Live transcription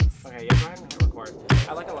Okay, yeah, go ahead and hit record.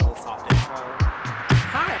 I like a little soft intro.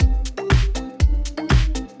 Hi!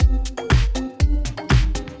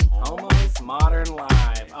 Almost Modern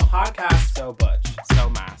Live. A podcast so butch, so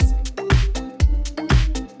mask.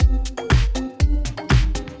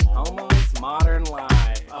 Almost Modern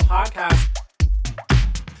Live. A podcast.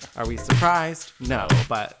 Are we surprised? No,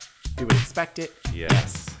 but do we expect it?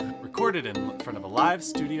 Yes. Recorded in front of a live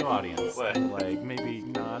studio audience. What? Like, maybe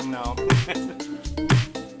not. No.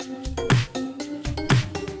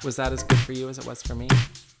 Was that as good for you as it was for me?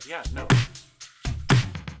 Yeah, no.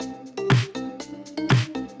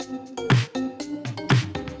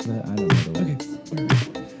 I don't know the words.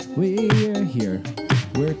 We're here.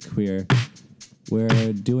 We're queer.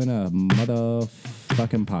 We're doing a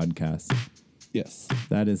motherfucking podcast. Yes.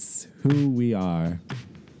 That is who we are.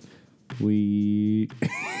 We...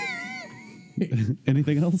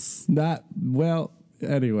 Anything else?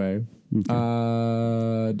 Anyway.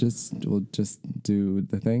 We'll just do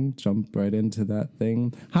the thing. Jump right into that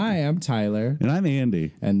thing. Hi, I'm Tyler. And I'm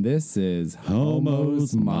Andy. And this is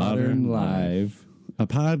Homo's Modern Live, a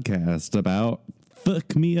podcast about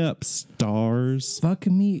fuck me up, stars. Fuck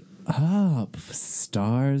me up,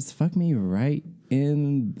 stars. Fuck me right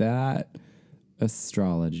in that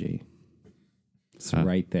astrology. It's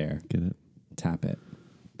right there. Get it? Tap it.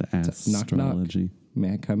 The Knock, knock. astrology.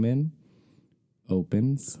 May I come in?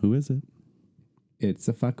 Opens. Who is it? It's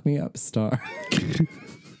a fuck me up star.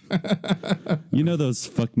 You know those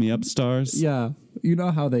fuck me up stars? Yeah. You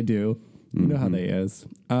know how they do. You know how they is.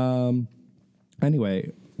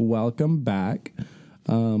 Anyway, welcome back.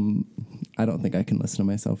 I don't think I can listen to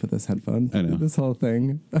myself with this headphones. I know. This whole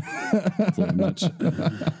thing. It's a little much.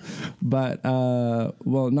 But,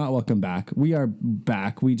 not welcome back. We are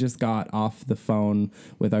back. We just got off the phone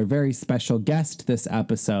with our very special guest this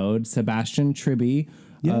episode, Sebastian Tribby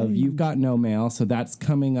of You've Got No Mail. So that's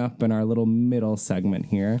coming up in our little middle segment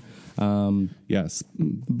here. Yes.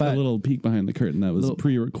 But a little peek behind the curtain. That was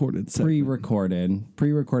pre-recorded.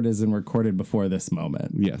 Pre-recorded as in recorded before this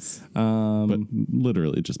moment. Yes. But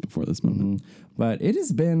literally just before this moment. But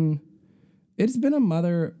it's been a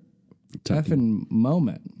mother effing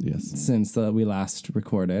moment. Yes. Since we last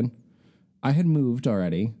recorded. I had moved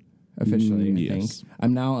already, officially, I think.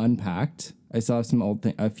 I'm now unpacked. I still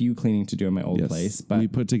have a few cleaning to do in my old place. But we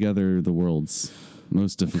put together the world's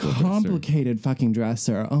most difficult complicated fucking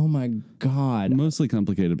dresser. Oh my God. Mostly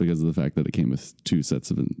complicated because of the fact that it came with two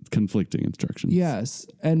sets of conflicting instructions. Yes.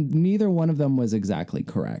 And neither one of them was exactly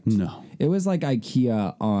correct. No. It was like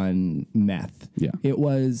IKEA on meth. Yeah. It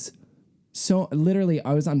was so literally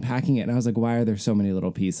I was unpacking it and I was like, why are there so many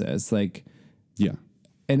little pieces? Like, yeah.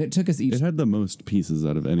 And it took us each. It had the most pieces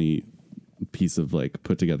out of any piece of like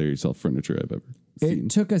put together yourself furniture I've ever seen. It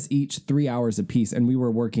took us each 3 hours a piece and we were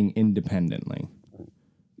working independently.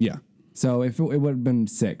 Yeah. So if it would have been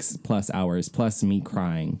 6+ hours plus me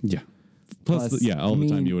crying. Yeah. Plus all the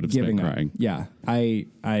time you would have spent crying. Yeah. I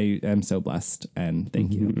am so blessed and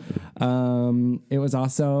thank you. It was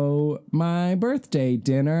also my birthday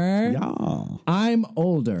dinner. Yeah. I'm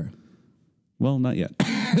older. Well, not yet.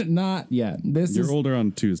 Not yet. You're older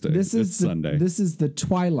on Tuesday. This is Sunday. This is the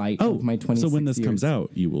twilight of my 26 So when this years. comes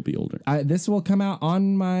out, you will be older. This will come out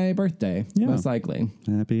on my birthday, most likely.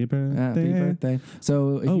 Happy birthday. Happy birthday.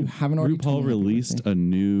 So if you haven't already told RuPaul me happy released birthday. a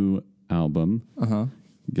new album.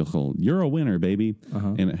 You're a winner, baby.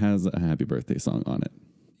 And it has a happy birthday song on it.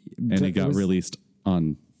 And it got released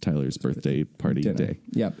on Tyler's birthday party day.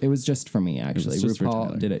 Yep. It was just for me, actually. just for RuPaul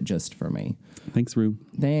Tyler. did it just for me. Thanks, Ru.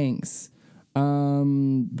 Thanks.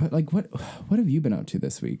 But like, what have you been up to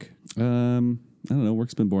this week? I don't know.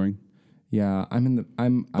 Work's been boring. Yeah, I'm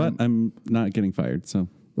not getting fired, so.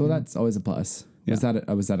 Well, that's always a plus. Yeah.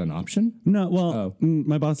 Was that an option? No, well,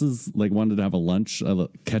 my bosses like wanted to have a lunch, a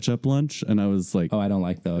catch-up lunch, and I was like, Oh, I don't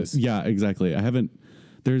like those. yeah, exactly.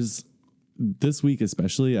 This week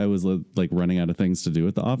especially, I was like running out of things to do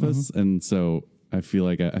at the office, and so I felt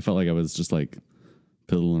like I was just like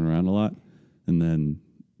piddling around a lot, and then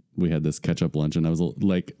we had this catch-up lunch, and I was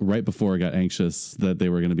like, right before I got anxious that they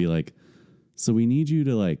were going to be like, so we need you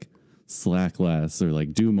to like slack less or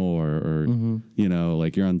like do more or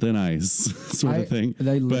like you're on thin ice sort of thing.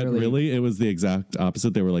 But really it was the exact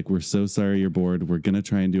opposite. They were like, we're so sorry you're bored. We're gonna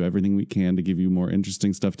try and do everything we can to give you more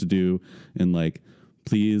interesting stuff to do, and like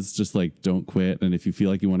please just like don't quit, and if you feel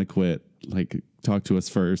like you want to quit, like talk to us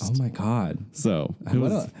first. Oh my God. So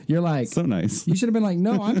you're like so nice. You should have been like,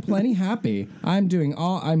 no, I'm plenty happy.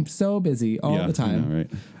 I'm so busy all the time. I know,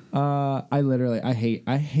 right?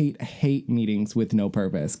 I hate meetings with no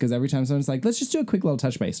purpose, because every time someone's like, let's just do a quick little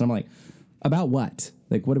touch base, and I'm like, About what?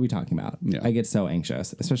 Like, what are we talking about? Yeah. I get so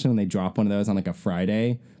anxious, especially when they drop one of those on like a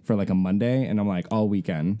Friday for like a Monday, and I'm like all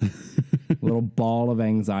weekend, little ball of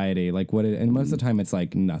anxiety. Like and most of the time it's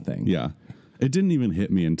like nothing. Yeah. It didn't even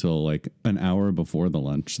hit me until like an hour before the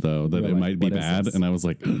lunch, though, that You're it like, might be what is bad. this? And I was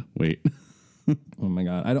like, wait. Oh my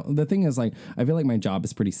God. The thing is, like, I feel like my job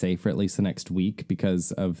is pretty safe for at least the next week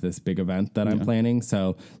because of this big event that I'm planning.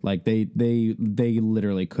 So like they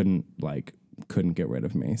literally couldn't get rid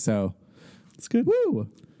of me. So It's good. woo.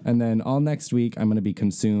 And then all next week I'm going to be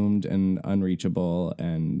consumed and unreachable,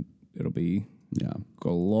 and it'll be Yeah.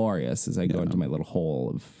 glorious as I go into my little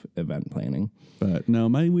hole of event planning. But no,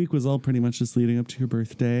 my week was all pretty much just leading up to your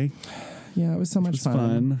birthday. Yeah, it was so much was fun.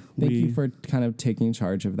 fun. Thank you for kind of taking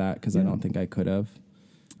charge of that, because I don't think I could have.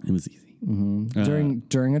 It was easy.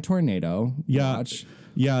 During a tornado. Yeah. Watch.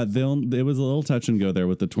 Yeah. It was a little touch and go there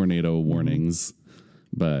with the tornado warnings,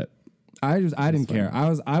 but I didn't care.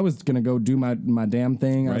 I was gonna go do my damn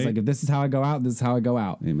thing. I was Right. like, if this is how I go out, this is how I go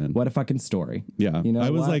out. Amen. What a fucking story. yeah, You know, I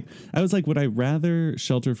was like, would I rather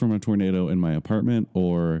shelter from a tornado in my apartment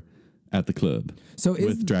or at the club So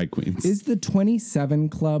with drag queens? Is the 27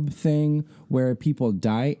 club thing where people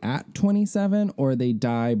die at 27 or they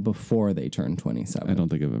die before they turn 27? I don't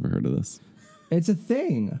think I've ever heard of this. It's a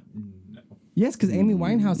thing. Yes, because Amy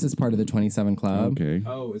Winehouse is part of the 27 club. Okay.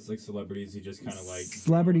 Oh, it's like celebrities who just kind of like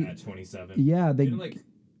Celebrity- at 27. Yeah, they. Didn't, like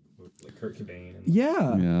Kurt Cobain. And,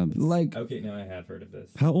 Yeah. Yeah, that's- Like, Okay, now I have heard of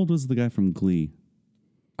this. How old was the guy from Glee?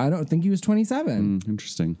 I don't think he was 27.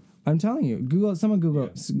 Interesting. I'm telling you. Google. Someone Google.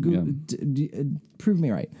 Google Yeah. prove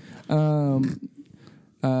me right. I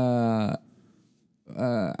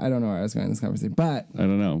don't know where I was going in this conversation, but I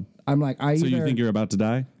don't know. I'm like, So you think you're about to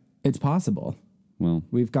die? it's possible. Well,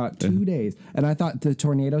 We've got 2 days. And I thought the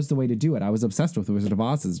tornado's the way to do it. I was obsessed with the Wizard of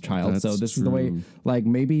Oz as a child. So That's this is the way, true. like,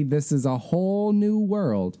 maybe this is a whole new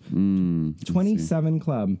world. 27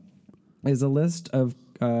 Club is a list of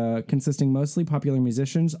consisting mostly popular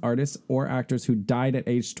musicians, artists, or actors who died at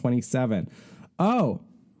age 27. Oh.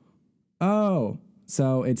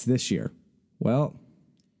 So it's this year. Well,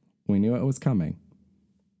 we knew it was coming.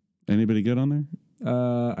 anybody good on there?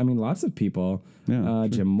 I mean, lots of people. Yeah, sure.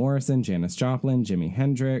 Jim Morrison, Janis Joplin, Jimi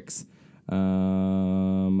Hendrix.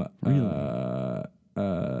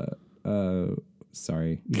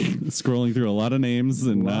 Sorry. Scrolling through a lot of names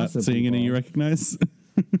and Lots not of seeing any people. you recognize.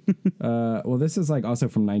 Well, this is like also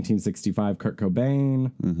from 1965, Kurt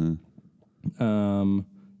Cobain.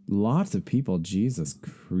 Lots of people. Jesus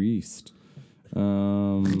Christ. It's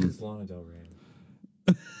Lana Del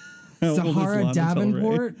Rey. How old is Sahara Lana Del Rey?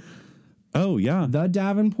 Davenport. Oh yeah, The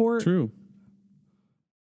Davenport. true.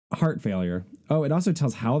 Heart failure. Oh, it also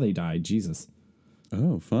tells how they died. Jesus.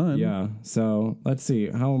 Oh, fun. Yeah. So let's see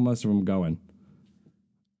how are most of them going.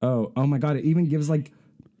 Oh my God! It even gives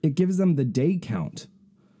it gives them the day count.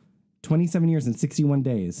 27 years and 61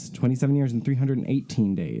 days. 27 years and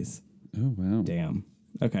 318 days. Oh wow. Damn.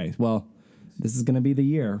 Okay. Well, this is gonna be the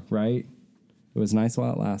year, right? It was nice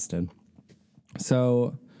while it lasted.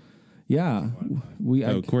 So, yeah,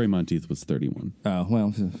 Oh, Corey Monteith was 31. Oh,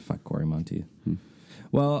 well, fuck Corey Monteith.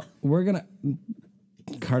 Well, we're gonna.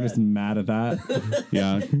 Carter's mad at that.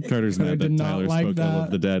 Yeah, Carter's mad did that not Tyler like spoke ill that.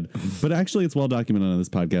 of the dead. But actually, it's well documented on this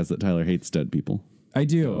podcast that Tyler hates dead people. I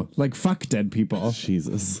do. Like, fuck dead people.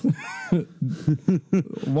 Jesus. Why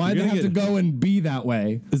they gonna have to get- go and be that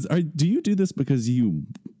way? Do you do this because you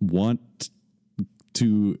want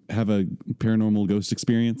to have a paranormal ghost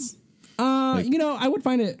experience? I would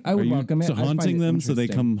find it. I Are would you welcome it. I'd find haunting it them so they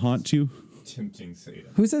interesting. come haunt you? Tempting Satan.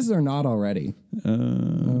 Who says they're not already?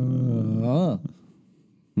 Oh,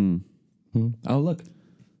 look,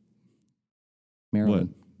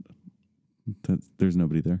 Marilyn. There's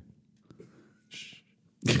nobody there.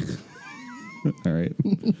 All right.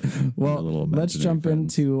 Well, little let's imaginary jump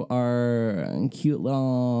friends. into our cute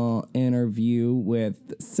little interview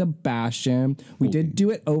with Sebastian. We did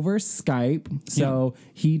do it over Skype, so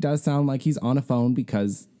he does sound like he's on a phone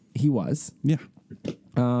because he was. Yeah.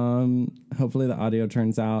 Hopefully the audio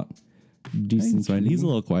turns out decent. It's fine. He's a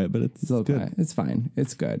little quiet, but it's Okay, good. it's fine.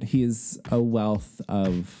 It's good. He's a wealth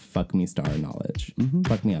of fuck me star knowledge.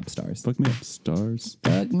 Fuck me up stars. Fuck me up, stars.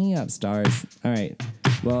 Fuck me up stars. All right.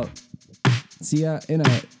 Well, see ya in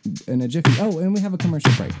a jiffy. Oh, and we have a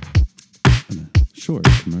commercial break. Short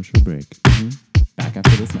commercial break. Back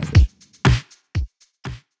after this message.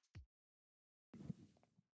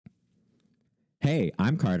 Hey,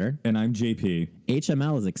 I'm Carter. And I'm JP.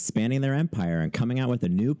 HML is expanding their empire and coming out with a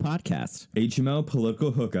new podcast. HML Political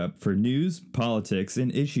Hookup for news, politics,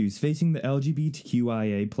 and issues facing the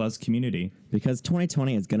LGBTQIA plus community. Because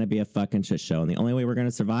 2020 is going to be a fucking shit show, and the only way we're going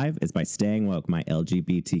to survive is by staying woke, my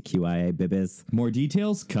LGBTQIA bibbies. More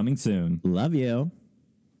details coming soon. Love you.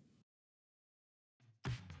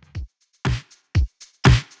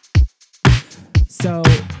 So,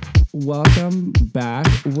 welcome back.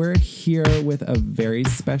 We're here with a very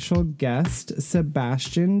special guest,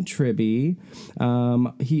 Sebastian Tribby.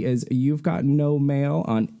 He is You've Got No Mail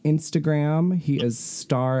on Instagram. He is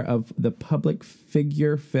star of the Public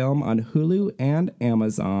Figure film on Hulu and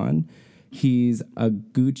Amazon. He's a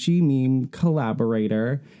Gucci meme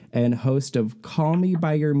collaborator and host of Call Me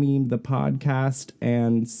By Your Meme, the podcast,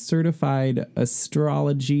 and certified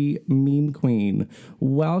astrology meme queen.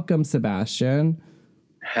 Welcome, Sebastian.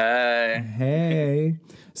 Hey. Hey.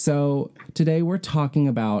 So today we're talking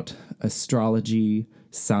about astrology,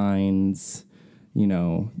 signs, you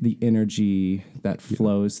know, the energy that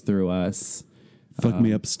flows through us. Fuck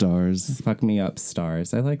me up, stars. Fuck me up,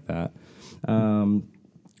 stars. I like that.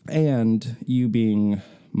 And you being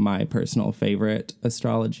my personal favorite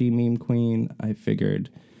astrology meme queen, I figured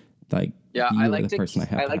like Yeah, you I were like the person I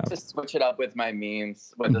to had I like have. to switch it up with my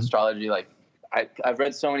memes with astrology. Like I've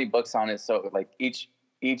read so many books on it, so like each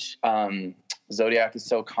zodiac is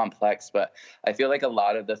so complex, but I feel like a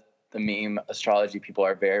lot of the meme astrology people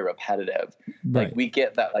are very repetitive. Right. Like we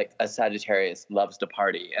get that like a Sagittarius loves to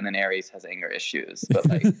party and an Aries has anger issues, but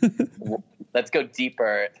like let's go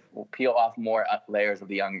deeper, we'll peel off more layers of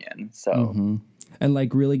the onion. So Mm-hmm. And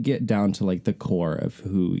like really get down to like the core of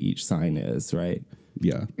who each sign is, right?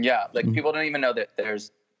 Yeah. yeah, like people don't even know that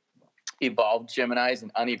there's evolved Geminis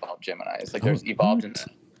and unevolved Geminis. Like there's evolved and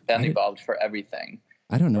unevolved for everything.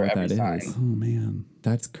 I don't know For what every that sign. is. Oh man.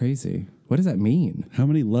 That's crazy. What does that mean? How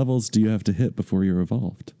many levels do you have to hit before you're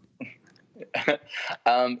evolved?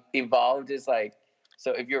 Evolved is like,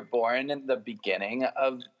 so if you're born in the beginning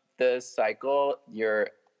of the cycle, you're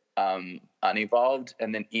unevolved,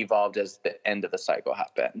 and then evolved as the end of the cycle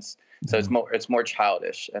happens. So it's more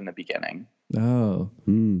childish in the beginning. Oh,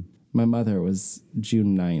 Hmm. my mother was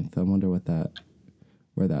June 9th. I wonder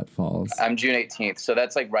where that falls. I'm June 18th, so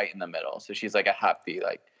that's like right in the middle. So she's like a happy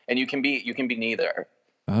like, and you can be neither.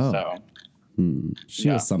 Oh, So she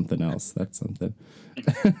yeah. was something else. That's something.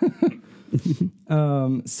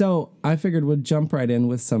 So I figured we'd jump right in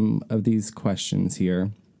with some of these questions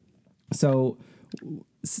here. So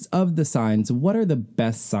of the signs, what are the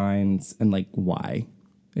best signs and like why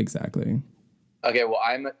exactly? okay, well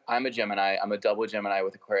I'm a Gemini. I'm a double Gemini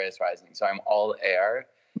with Aquarius rising, so I'm all air,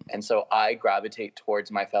 and so I gravitate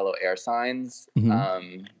towards my fellow air signs.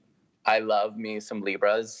 I love me some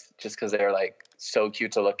Libras just because they're like so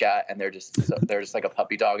cute to look at, and they're just like a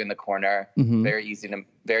puppy dog in the corner. Very easy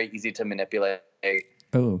to manipulate.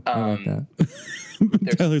 Oh, I like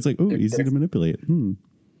that. Tyler's like, oh, easy to manipulate.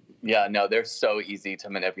 Yeah, no, they're so easy to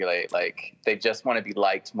manipulate. Like they just want to be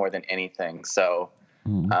liked more than anything. So,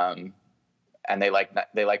 and they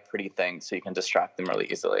like pretty things, so you can distract them really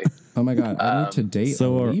easily. Oh my God, I need to date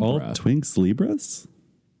So a are all Libra. twinks Libras?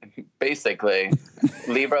 Basically,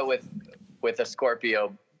 Libra with a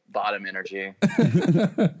Scorpio bottom energy.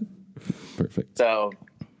 Perfect. So,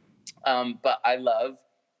 but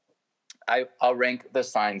I'll rank the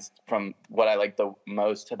signs from what I like the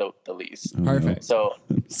most to the least. Oh, no. Perfect. So,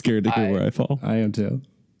 I'm scared to hear where I fall. I am too.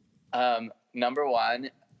 number one,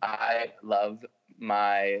 I love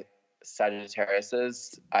my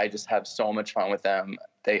Sagittariuses. I just have so much fun with them.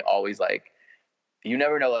 They always like, you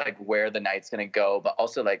never know like where the night's gonna go, but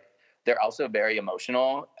also like they're also very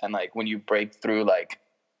emotional, and like when you break through like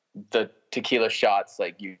the tequila shots,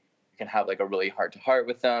 like you can have like a really heart to heart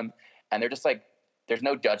with them, and they're just like, there's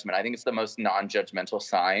no judgment. I think it's the most non-judgmental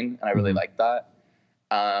sign, and I really like that.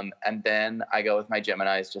 And then I go with my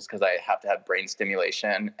Geminis just because I have to have brain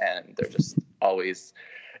stimulation, and they're just always,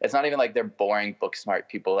 it's not even like they're boring book smart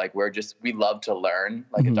people. Like we love to learn.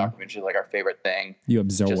 Like a documentary is like our favorite thing. You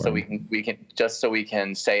absorb. Just so we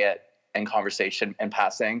can say it in conversation in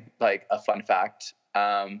passing, like a fun fact.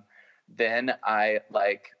 Then I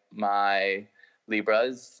like my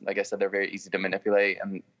Libras. Like I said, they're very easy to manipulate,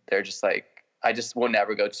 and they're just like, I just will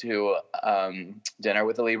never go to dinner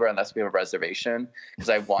with a Libra unless we have a reservation, because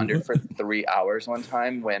I wandered for 3 hours one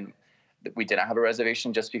time when we didn't have a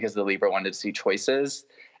reservation just because the Libra wanted to see choices.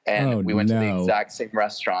 And we went to the exact same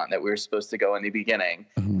restaurant that we were supposed to go in the beginning.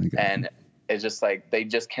 Oh my God. And it's just like, they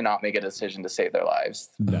just cannot make a decision to save their lives.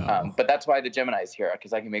 No. But that's why the Gemini is here,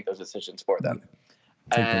 because I can make those decisions for them.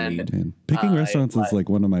 Take the And lead. Man, picking restaurants is like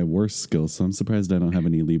one of my worst skills, so I'm surprised I don't have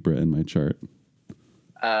any Libra in my chart.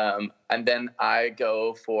 And then I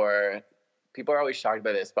go for, people are always shocked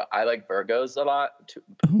by this, but I like Virgos a lot.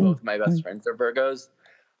 Both of my best friends are Virgos.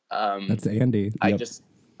 That's Andy.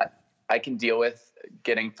 I can deal with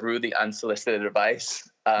getting through the unsolicited advice.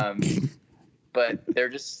 But they're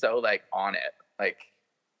just so like on it. Like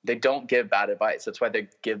they don't give bad advice. That's why they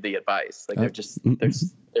give the advice. Like they're just,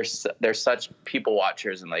 they're such people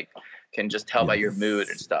watchers and like can just tell by your mood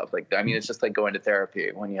and stuff. Like, I mean, it's just like going to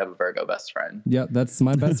therapy when you have a Virgo best friend. Yeah, that's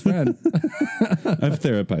my best friend. I've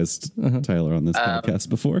therapized Tyler on this podcast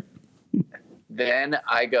before. Then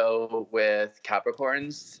I go with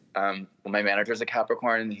Capricorns. My manager's a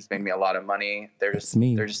Capricorn. He's made me a lot of money.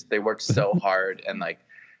 They work so hard. And like,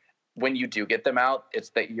 when you do get them out,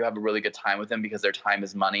 it's that you have a really good time with them because their time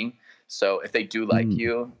is money. So if they do like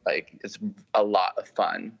you, like it's a lot of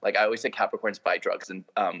fun. Like I always say Capricorns buy drugs in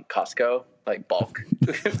Costco, like bulk.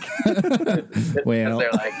 Well,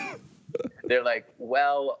 they're like,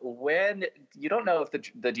 well, when you don't know if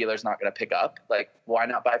the dealer's not going to pick up, like why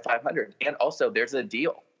not buy 500? And also there's a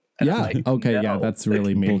deal. And yeah. like, okay. no. Yeah. That's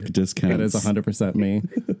really me. Bulk discounts. That is 100% me.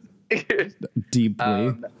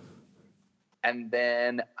 Deeply. And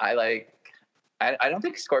then I don't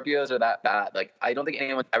think Scorpios are that bad. Like, I don't think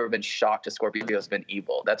anyone's ever been shocked a Scorpio's been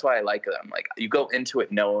evil. That's why I like them. Like, you go into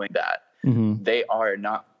it knowing that they are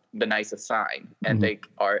not the nicest sign, and they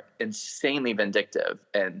are insanely vindictive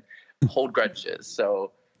and hold grudges.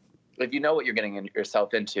 So if you know what you're getting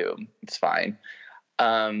yourself into, it's fine.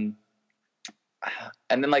 And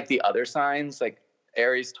then, like, the other signs, like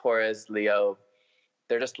Aries, Taurus, Leo,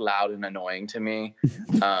 they're just loud and annoying to me.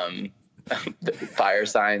 Fire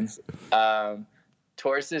signs.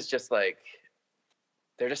 Taurus is just like,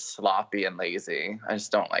 they're just sloppy and lazy. I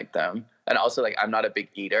just don't like them. And also, like, I'm not a big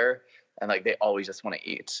eater, and like they always just want to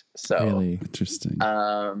eat. So really interesting.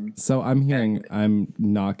 So I'm hearing I'm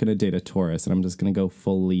not gonna date a Taurus, and I'm just gonna go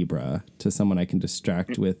full Libra to someone I can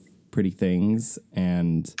distract with pretty things.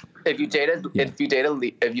 And if you date a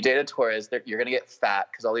Taurus, you're gonna get fat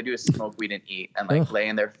because all they do is smoke weed and eat and like lay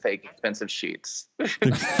in their fake expensive sheets.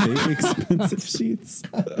 Fake expensive sheets.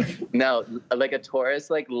 No, like a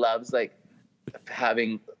Taurus like loves like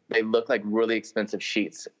they look like really expensive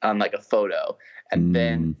sheets on like a photo, and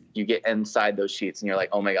then you get inside those sheets and you're like,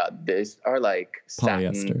 oh my god, these are like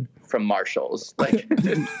satin polyester from Marshalls. Like,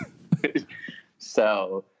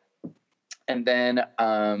 so, and then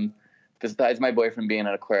besides my boyfriend being an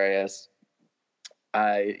Aquarius,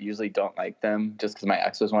 I usually don't like them just because my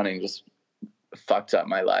ex was one and just fucked up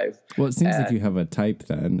my life. Well, it seems like you have a type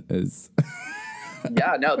then.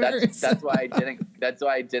 Yeah, no, that's why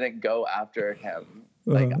I didn't go after him.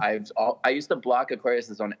 Like I used to block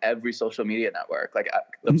Aquariuses on every social media network. Like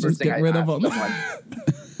the first thing I asked someone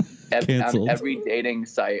on every dating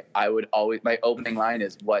site, I would always, my opening line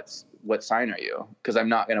is, what sign are you? Because I'm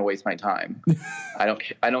not going to waste my time. I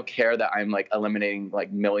don't care that I'm like eliminating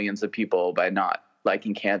like millions of people by not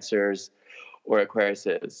liking Cancers or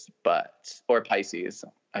Aquariuses, or Pisces.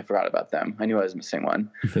 I forgot about them. I knew I was missing one.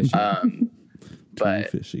 But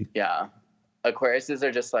fishy. Yeah, Aquariuses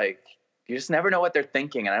are just like, you just never know what they're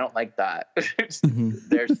thinking, and I don't like that.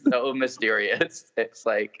 They're so mysterious. It's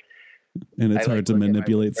like, and it's hard to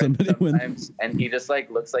manipulate somebody and he just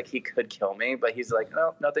like looks like he could kill me, but he's like,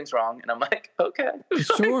 no, nothing's wrong, and I'm like, okay,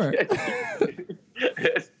 sure.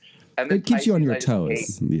 And it keeps you on your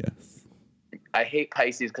toes. Yes, I hate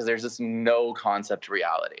Pisces because there's just no concept of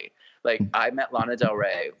reality. Like, I met Lana Del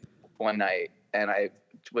Rey one night, and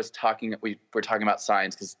we were talking about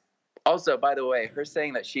signs, because also, by the way, her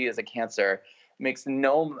saying that she is a Cancer makes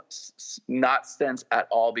not sense at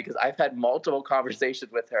all, because I've had multiple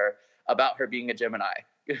conversations with her about her being a Gemini.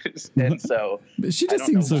 And so she just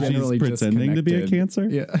seems generally she's pretending to be a Cancer.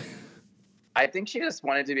 Yeah, I think she just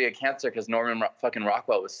wanted to be a Cancer because Norman fucking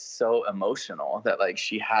Rockwell was so emotional that like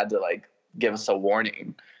she had to like give us a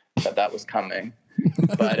warning that was coming.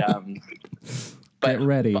 But get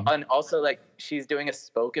ready. And also, like, she's doing a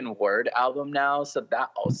spoken word album now, so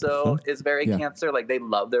that also is very Cancer. Like, they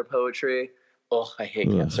love their poetry. Oh, I hate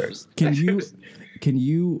Cancers. Can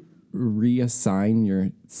you reassign your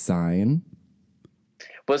sign?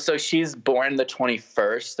 Well, so she's born the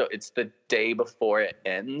 21st, so it's the day before it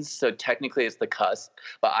ends. So technically, it's the cusp.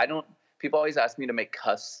 But people always ask me to make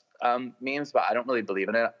cusp memes, but I don't really believe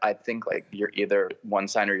in it. I think like you're either one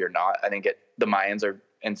sign or you're not. I think the Mayans are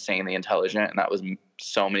insanely intelligent, and that was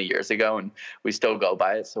so many years ago, and we still go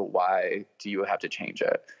by it. So why do you have to change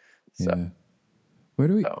it? So, yeah. Where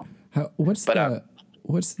do we?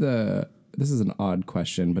 This is an odd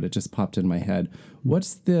question, but it just popped in my head.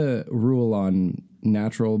 What's the rule on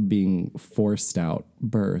natural being forced out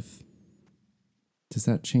birth? Does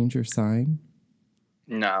that change your sign?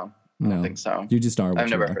 No, I don't think so. You just are. What I've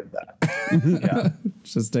never you are. heard that. Yeah.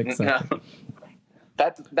 Just accept. No.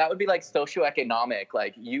 That would be like socioeconomic.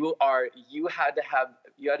 Like you had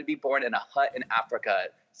to be born in a hut in Africa.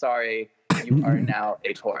 Sorry, you are now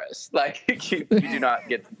a Taurus. Like you do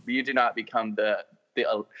not become the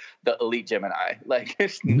elite Gemini. Like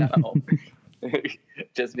no,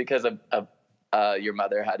 just because of your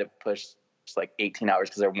mother had to push like 18 hours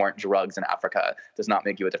because there weren't drugs in Africa does not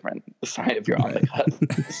make you a different sign if you're on the cusp.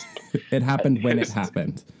 It happened when it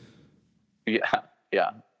happened.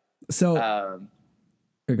 Yeah. So,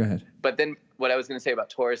 go ahead. But then what I was going to say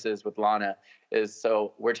about Tauruses with Lana is,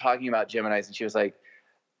 so we're talking about Geminis, and she was like,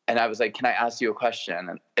 and I was like, can I ask you a question?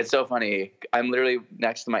 And it's so funny. I'm literally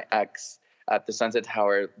next to my ex at the Sunset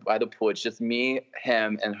Tower by the pool. It's just me,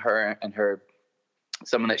 him, and her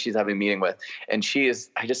someone that she's having a meeting with. And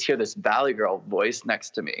I just hear this Valley Girl voice next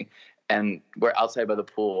to me, and we're outside by the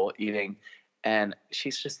pool eating. And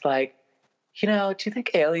she's just like, do you think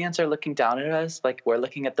aliens are looking down at us? Like we're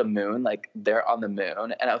looking at the moon, like they're on the moon.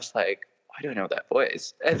 And I was like, why do I know that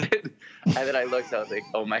voice? And then I looked, I was like,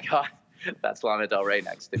 oh my God, that's Lana Del Rey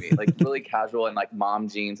next to me. Like really casual and like mom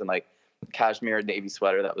jeans and like cashmere navy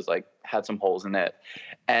sweater that was like, had some holes in it.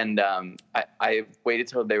 And I waited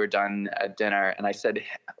till they were done at dinner. And I said,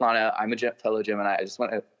 Lana, I'm a fellow Gemini. I just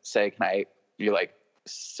want to say, you're like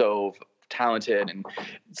so talented and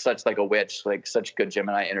such like a witch, like such good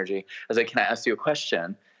Gemini energy. I was like, can I ask you a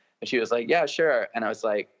question? And she was like, yeah, sure. And I was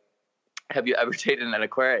like, have you ever dated an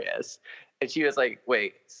Aquarius? And she was like,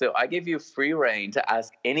 wait, so I gave you free reign to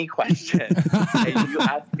ask any question. And you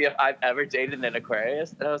asked me if I've ever dated an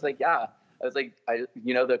Aquarius? And I was like, yeah. I was like,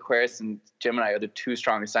 the Aquarius and Gemini are the two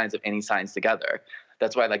strongest signs of any signs together.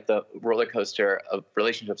 That's why like the roller coaster of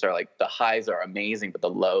relationships are like the highs are amazing, but the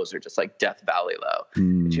lows are just like Death Valley low.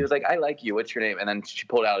 And she was like, I like you. What's your name? And then she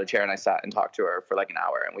pulled out a chair and I sat and talked to her for like an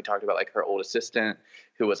hour. And we talked about like her old assistant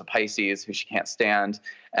who was a Pisces, who she can't stand.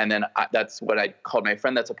 And then that's what I called my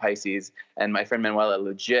friend that's a Pisces. And my friend Manuela,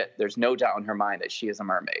 legit, there's no doubt in her mind that she is a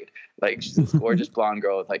mermaid. Like she's this gorgeous blonde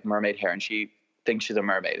girl with like mermaid hair, and she thinks she's a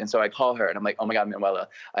mermaid. And so I call her and I'm like, oh my God, Manuela,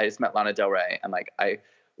 I just met Lana Del Rey. And like, I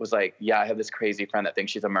was like, yeah, I have this crazy friend that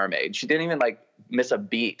thinks she's a mermaid. She didn't even like miss a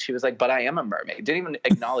beat. She was like, but I am a mermaid. Didn't even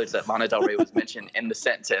acknowledge that Lana Del Rey was mentioned in the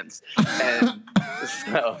sentence. And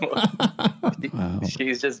so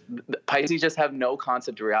she's just, Pisces just have no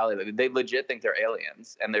concept of reality. They legit think they're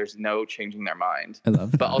aliens and there's no changing their mind. I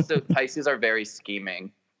love that. But also Pisces are very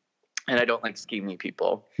scheming and I don't like scheming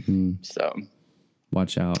people. So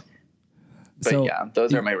watch out. But yeah,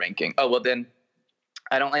 those are my ranking. Oh, well then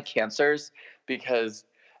I don't like Cancers because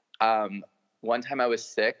one time I was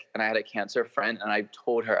sick and I had a Cancer friend and I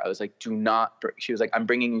told her, I was like, she was like, I'm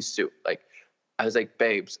bringing you soup. Like, I was like,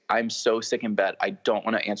 babes, I'm so sick in bed. I don't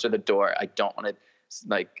want to answer the door. I don't want to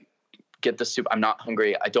like get the soup. I'm not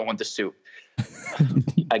hungry. I don't want the soup.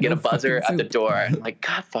 I get a buzzer at the door. I'm like,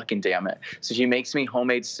 God fucking damn it. So she makes me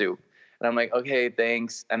homemade soup and I'm like, okay,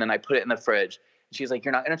 thanks. And then I put it in the fridge. And she's like,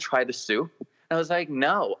 you're not going to try the soup? And I was like,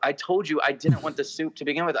 no, I told you I didn't want the soup to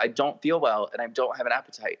begin with. I don't feel well and I don't have an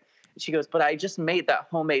appetite. And she goes, but I just made that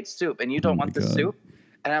homemade soup and you don't want the soup?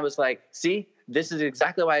 And I was like, see, this is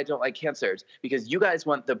exactly why I don't like Cancers, because you guys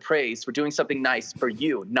want the praise for doing something nice for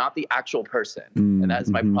you, not the actual person. And that's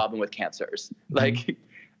my problem with Cancers. Like,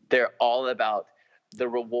 they're all about the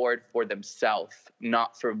reward for themselves,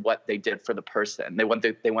 not for what they did for the person. They want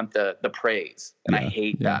the praise. And I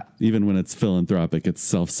hate that. Even when it's philanthropic, it's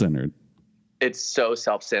self-centered. It's so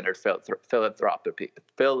self-centered. Philanthropy.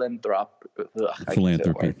 Philanthropy.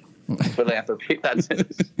 That's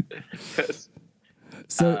it.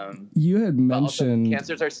 So you had mentioned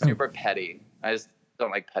Cancers are super petty. I just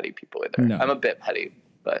don't like petty people either. No. I'm a bit petty,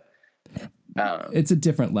 but it's a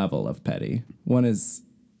different level of petty. One is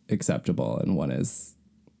acceptable and one is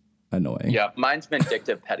annoying. Yeah, mine's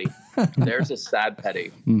vindictive petty. There's a sad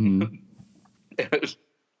petty.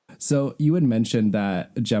 So you had mentioned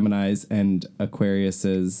that Geminis and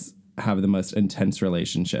Aquariuses have the most intense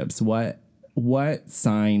relationships. What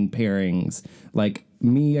sign pairings, like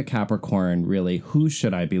me, a Capricorn, really, who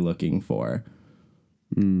should I be looking for?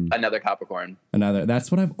 Another Capricorn.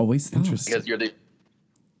 That's what I've always thought.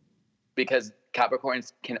 Because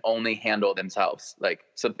Capricorns can only handle themselves. Like,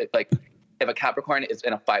 so like if a Capricorn is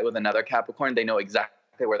in a fight with another Capricorn, they know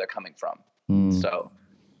exactly where they're coming from. So,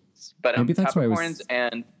 but maybe that's Capricorns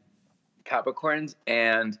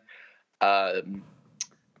and oh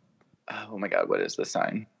my God, what is the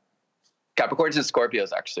sign? Capricorns and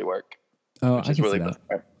Scorpios actually work. Oh, which is really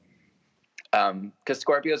bizarre. Because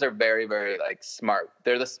Scorpios are very, very like smart.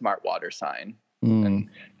 They're the smart water sign. And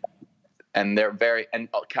and they're very, and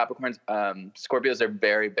Capricorns, Scorpios are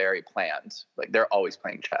very, very planned. Like they're always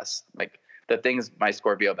playing chess. Like the things my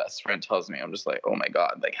Scorpio best friend tells me, I'm just like, oh my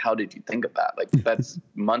God, like how did you think of that? Like that's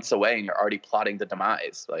months away and you're already plotting the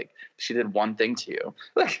demise. Like she did one thing to you.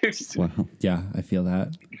 Like it's just, Wow. Yeah, I feel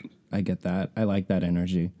that. I get that. I like that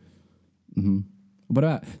energy.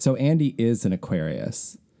 But so Andy is an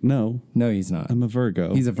Aquarius. No, No, he's not. I'm a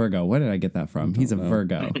Virgo. He's a Virgo. Where did I get that from? He's a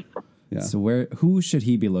Virgo. Yeah. So who should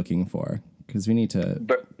he be looking for? Because we need to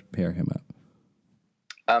Vir- pair him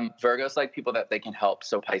up. Virgos like people that they can help.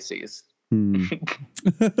 So Pisces.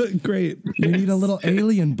 Great. You need a little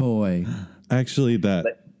alien boy. Actually, that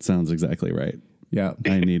sounds exactly right. Yeah.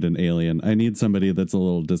 I need an alien. I need somebody that's a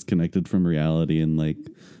little disconnected from reality and like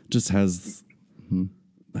just has, I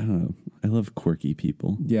don't know. I love quirky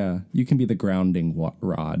people. Yeah. You can be the grounding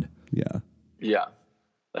rod. Yeah. Yeah.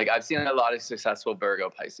 Like I've seen a lot of successful Virgo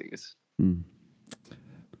Pisces.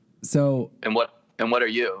 So And what are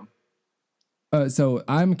you? so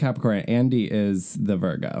I'm Capricorn. Andy is the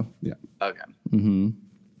Virgo. Yeah. Okay. Mm-hmm.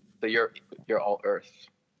 So you're all Earth.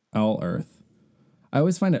 All Earth. I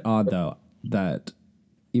always find it odd though that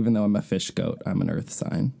even though I'm a fish goat, I'm an Earth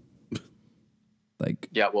sign. Like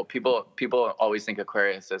Yeah. Well, people always think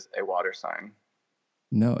Aquarius is a water sign.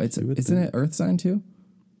 no, isn't it Earth sign too?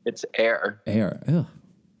 It's air. Air. Ugh.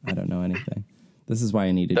 I don't know anything. This is why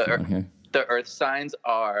I needed you on here. The Earth signs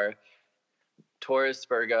are Taurus,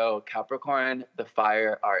 Virgo, Capricorn. The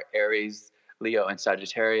fire are Aries, Leo, and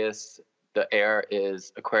Sagittarius. The air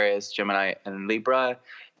is Aquarius, Gemini, and Libra.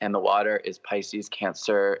 And the water is Pisces,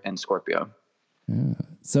 Cancer, and Scorpio.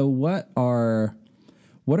 So what are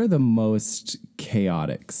the most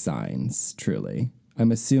chaotic signs, truly?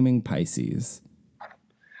 I'm assuming Pisces.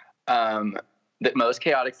 The most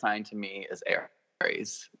chaotic sign to me is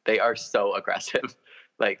Aries. They are so aggressive.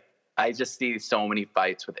 Like, I just see so many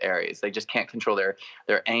fights with Aries. They just can't control their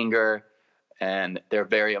anger, and they're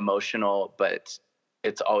very emotional, but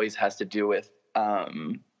it's always has to do with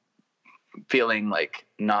feeling like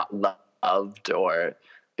not loved, or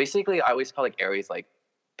basically I always call like Aries like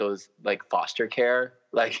those like foster care.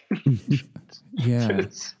 Like Yeah.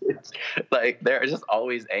 it's like they're just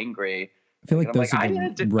always angry. I feel like And I'm those like,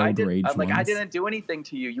 are the road rage I'm like, ones. I didn't do anything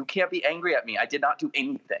to you. You can't be angry at me. I did not do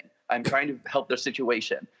anything. I'm trying to help their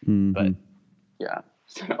situation. But yeah.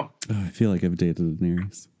 So Oh, I feel like I've dated an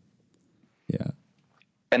Aries. Yeah.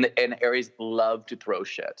 and Aries love to throw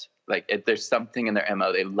shit. Like if there's something in their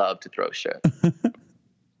MO, they love to throw shit.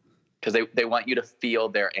 Because they want you to feel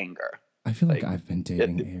their anger. I feel like Like, I've been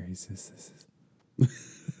dating Aries.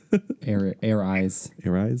 Air eyes.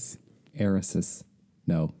 Aries? Arises.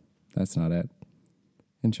 No, that's not it.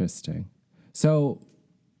 Interesting. So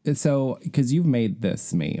because you've made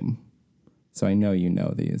this meme, so I know you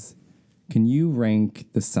know these. Can you rank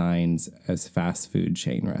the signs as fast food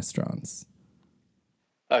chain restaurants?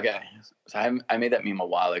 Okay. So I made that meme a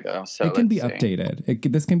while ago. So It can be let's see.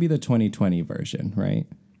 updated. This can be the 2020 version, right?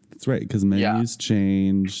 That's right, because menus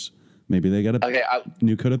change. Maybe they got a Okay.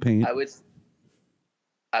 new coat of paint.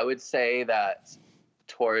 I would say that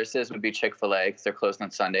Tauruses would be Chick-fil-A because they're closed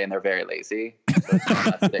on Sunday and they're very lazy. So it's not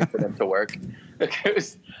enough day for them to work.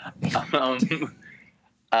 Because,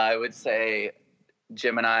 I would say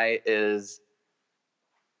Gemini is,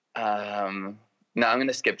 no, I'm going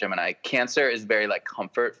to skip Gemini. Cancer is very like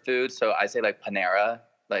comfort food. So I say like Panera,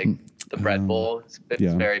 like the bread bowl. It's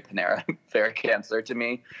yeah. very Panera, very Cancer to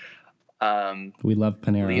me. We love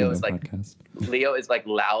Panera Leo on is the like- podcast. Leo is like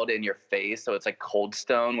loud in your face, so it's like Cold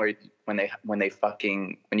Stone, where when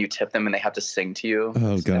you tip them and they have to sing to you.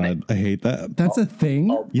 Oh And God, I hate that. That's a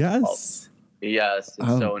thing? Yes. yes, it's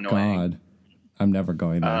Oh, so annoying. God. I'm never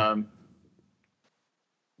going there.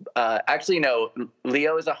 Actually, no.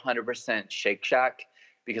 Leo is 100% Shake Shack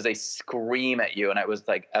because they scream at you, and I was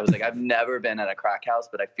like, I've never been at a crack house,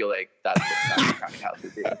 but I feel like that's what a crack house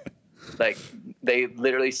would be. Like they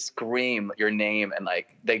literally scream your name and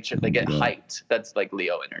like they get hyped. That's like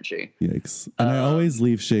Leo energy. Yikes. And I always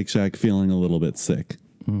leave Shake Shack feeling a little bit sick.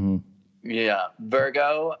 Yeah,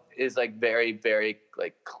 Virgo is like very, very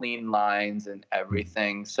like clean lines and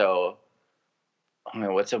everything. So, I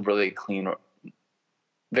mean, what's a really clean,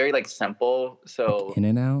 very like simple. So In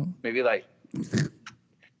and out? maybe like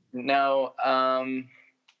no, I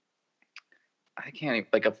can't even,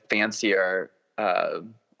 like a fancier.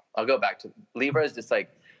 I'll go back to Libra is just like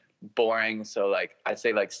boring. So like I'd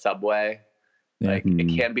say like Subway. Yeah. Like it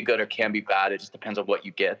can be good or can be bad. It just depends on what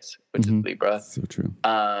you get, which is Libra. So true.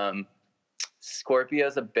 Scorpio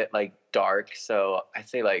is a bit like dark, so I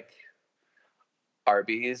say like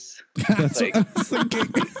Arby's, That's like, what I was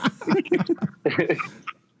thinking.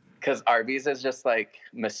 because Arby's is just like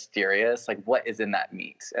mysterious. Like, what is in that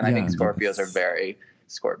meat? And I think Yeah. Scorpios are very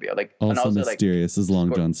Scorpio. Like, and Also like, mysterious is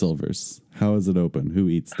Long John Silver's. How is it open? Who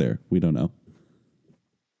eats there? We don't know.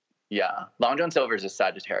 yeah, Long John Silver's is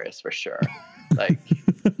Sagittarius for sure. Like,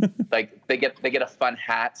 like they get a fun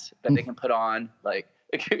hat that they can put on. Like,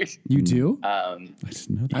 You do? I didn't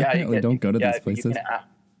know that. I apparently don't go to these places.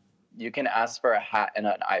 You can ask for a hat and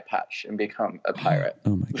an eye patch and become a pirate,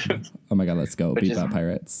 Oh my god. Oh my god, let's go. Which Beat is- that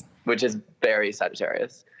pirates. which is very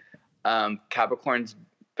Sagittarius. Capricorn's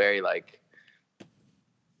very like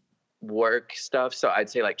work stuff, so I'd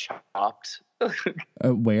say like chopped,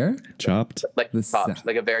 Where? Chopped. like This- chopped,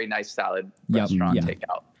 like a very nice salad Yep, restaurant yeah.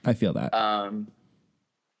 takeout. I feel that.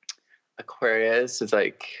 Aquarius is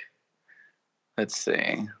like, let's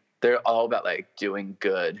see, they're all about like doing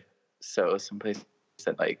good. So someplace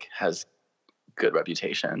that like has good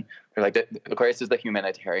reputation. They're like Aquarius is the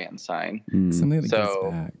humanitarian sign. Something that so-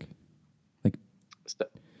 goes back. Like So-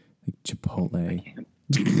 Chipotle.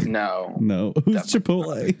 no, No. Who's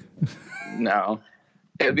Chipotle? no.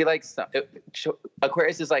 It would be like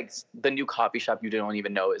Aquarius is like the new coffee shop you don't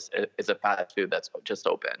even know is a fast food that's just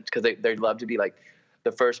opened, because they love to be like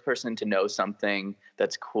the first person to know something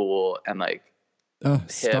that's cool and like hip,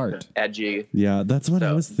 Start. edgy. Yeah, that's what I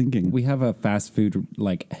So- was thinking. We have a fast food,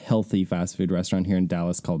 like healthy fast food restaurant here in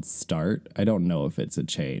Dallas called Start. I don't know if it's a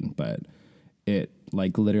chain, but it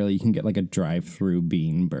like literally you can get like a drive-through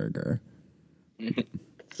bean burger.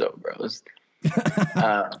 So gross.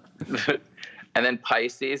 And then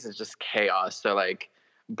Pisces is just chaos. So like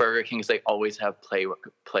Burger Kings, they always have play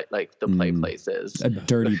like the play places. A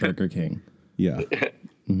dirty Burger King. Yeah.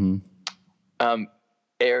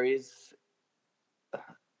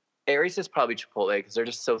 Aries is probably Chipotle because they're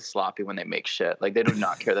just so sloppy when they make shit. Like they do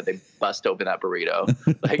not care that they bust open that burrito.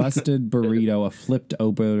 Like Busted burrito, a flipped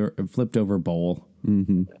over bowl.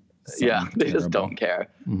 yeah, they just terrible. don't care.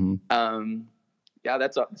 Yeah,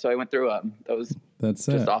 that's all. So I went through that was That's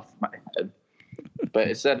just it. off my head, but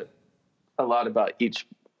it said a lot about each.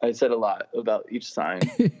 I said a lot about each sign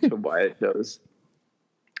to why it goes.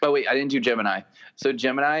 Oh wait, I didn't do Gemini. So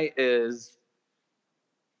Gemini is,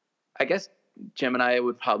 I guess Gemini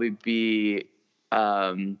would probably be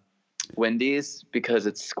Wendy's because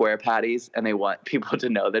it's square patties and they want people to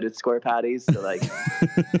know that it's square patties. So like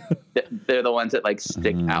they're the ones that like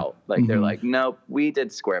stick out. Like they're like, nope, we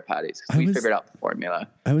did square patties because we figured out the formula.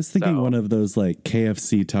 I was thinking So- one of those like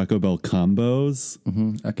KFC Taco Bell combos.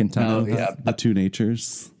 A Kentucky. Oh, yeah. The two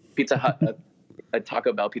natures. Pizza Hut, a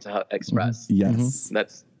Taco Bell Pizza Hut Express. Yes.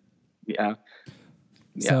 That's yeah.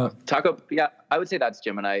 So- I would say that's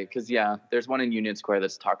Gemini because there's one in Union Square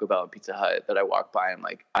that's Taco Bell and Pizza Hut that I walk by and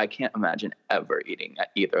like I can't imagine ever eating at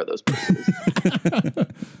either of those places.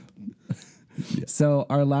 So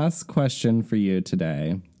our last question for you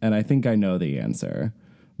today, and I think I know the answer,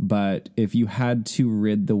 but if you had to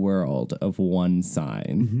rid the world of one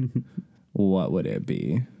sign, what would it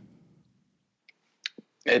be?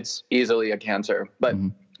 It's easily a Cancer, but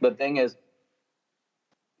the thing is,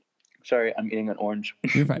 sorry, I'm eating an orange.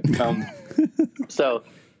 You're fine. So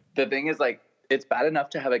the thing is, like, it's bad enough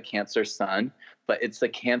to have a Cancer sun, but it's the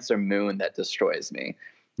Cancer moon that destroys me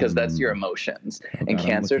because that's your emotions. And God, I'm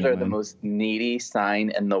Cancers looking are at the mine. most needy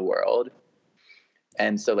sign in the world.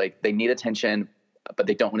 And so, like, they need attention, but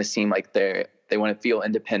they don't want to seem like they want to feel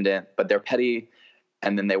independent, but they're petty.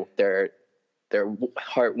 And then they're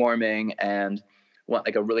heartwarming and want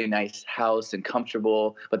like a really nice house and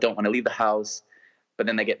comfortable, but don't want to leave the house. But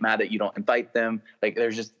then they get mad that you don't invite them. Like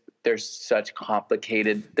they're such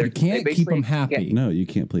complicated. You can't keep them happy. No, you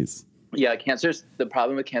can't, please. Yeah, Cancers. The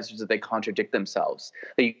problem with Cancers is that they contradict themselves.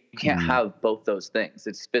 You can't have both those things.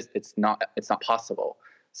 It's not possible.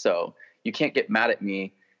 So you can't get mad at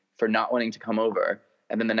me for not wanting to come over,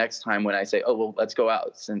 and then the next time when I say, "Oh well, let's go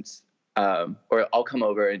out," or I'll come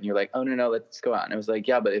over, and you're like, "Oh no, let's go out," and I was like,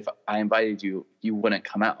 "Yeah, but if I invited you, you wouldn't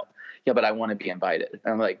come out." Yeah, but I want to be invited.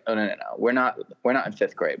 And I'm like, "Oh no, we're not in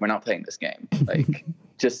fifth grade. We're not playing this game. Like,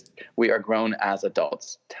 we are grown as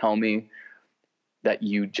adults. Tell me that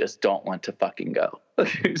you just don't want to fucking go."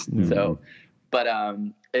 So, but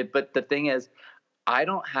the thing is, I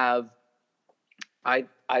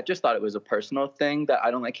just thought it was a personal thing that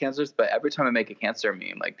I don't like Cancers, but every time I make a Cancer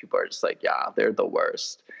meme, like people are just like, yeah, they're the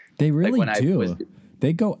worst. They really when I do. was-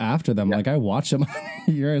 They go after them. Like I watch them on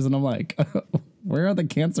yours and I'm like, where are the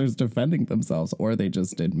Cancers defending themselves? Or they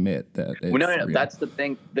just admit that it's Well, no, real. that's the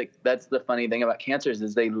thing. That's the funny thing about Cancers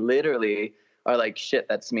is they literally are like, shit,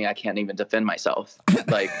 that's me. I can't even defend myself.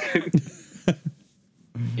 Like,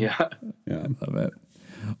 yeah. Yeah. Love it.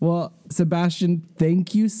 Well, Sebastian,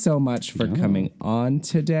 thank you so much for coming on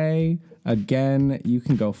today. Again, you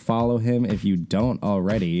can go follow him if you don't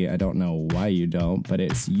already. I don't know why you don't, but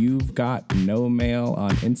it's You've Got No Mail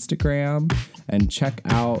on Instagram, and check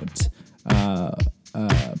out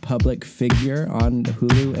Public Figure on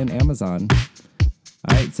Hulu and Amazon.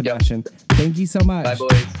 All right, Sebastian, thank you so much. Bye,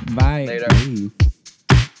 boys. Bye. Later. Bye.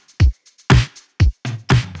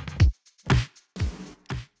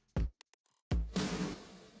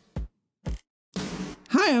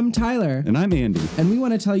 Hi, I'm Tyler. And I'm Andy. And we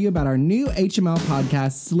want to tell you about our new HML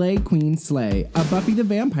podcast, Slay Queen Slay, a Buffy the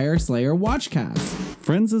Vampire Slayer watchcast.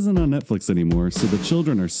 Friends isn't on Netflix anymore, so the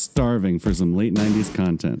children are starving for some late 90s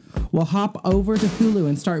content. We'll hop over to Hulu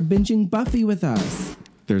and start binging Buffy with us.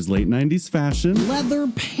 There's late 90s fashion, Leather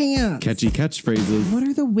pants. catchy catchphrases, What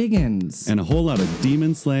are the Wiggins? and a whole lot of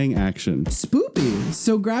demon slaying action. Spoopy.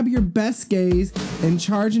 So grab your best gaze and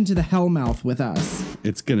charge into the hellmouth with us.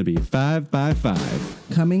 It's gonna be 5 by 5.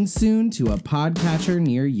 Coming soon to a podcatcher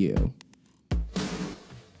near you.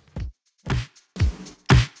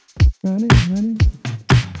 Running.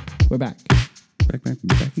 We're back.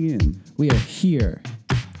 Back again. We are here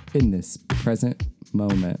in this present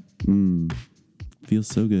moment. Feels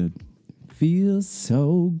so good. Feels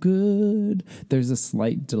so good. There's a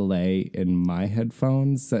slight delay in my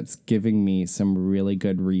headphones that's giving me some really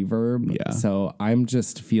good reverb. Yeah. So I'm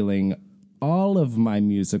just feeling all of my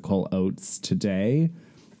musical oats today.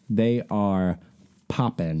 They are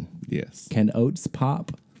popping. Yes. Can oats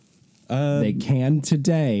pop? They can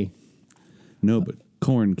today. No, but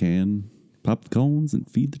corn can. Pop the cones and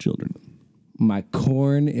feed the children. My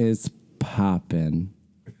corn is popping.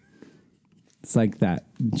 It's like that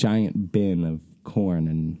giant bin of corn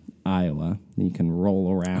in Iowa that you can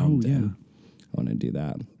roll around. Oh, yeah. in. I want to do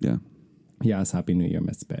that. Yeah. Yes, Happy New Year,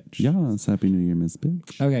 Miss Bitch. Yes. Happy New Year, Miss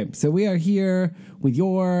Bitch. Okay, so we are here with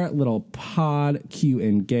your little pod Q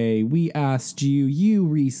and Gay. We asked you, you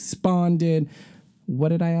responded. What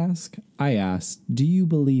did I ask? I asked, do you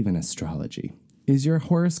believe in astrology? Is your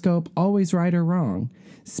horoscope always right or wrong?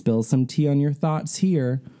 Spill some tea on your thoughts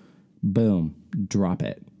here. Boom. Drop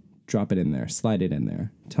it. Drop it in there. Slide it in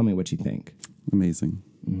there. Tell me what you think. Amazing.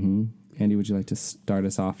 Andy, would you like to start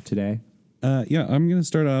us off today? Yeah, I'm going to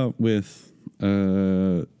start out with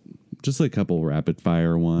just a couple rapid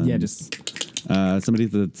fire ones. Yeah, just somebody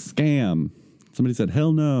said scam. Somebody said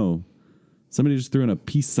hell no. Somebody just threw in a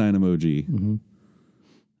peace sign emoji.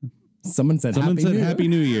 someone said Someone Happy said New Year. Happy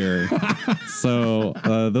New Year. So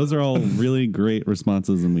those are all really great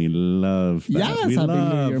responses, and we love that. Yes, we Happy New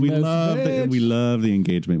love, Year, we Miss love, Bitch. we love the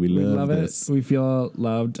engagement. We We love love this. it. We feel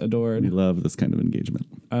loved, adored. We love this kind of engagement.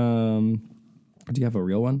 Do you have a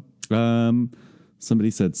real one?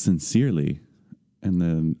 Somebody said sincerely, and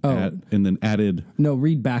then Oh. added. No,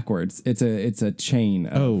 read backwards. It's a chain.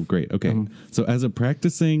 Of, Oh, great. Okay. So, as a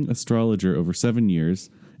practicing astrologer over 7 years,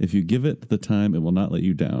 if you give it the time, it will not let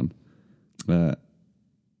you down.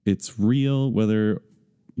 It's real whether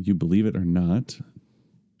you believe it or not.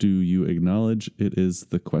 Do you acknowledge it is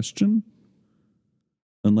the question?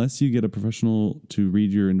 Unless you get a professional to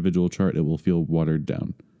read your individual chart, it will feel watered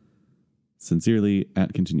down. Sincerely,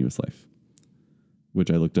 at Continuous Life, which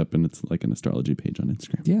I looked up, and it's like an astrology page on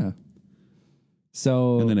Instagram. Yeah.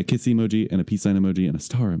 So And then a kiss emoji and a peace sign emoji and a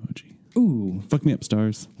star emoji. ooh, Fuck me up,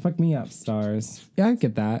 stars. fuck me up, stars. Yeah, I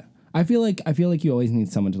get that. I feel like you always need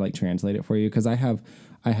someone to like translate it for you because I have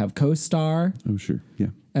CoStar Oh, sure. Yeah.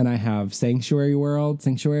 and I have Sanctuary,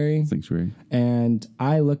 Sanctuary. and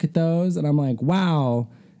I look at those and I'm like, wow,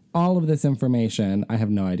 all of this information. I have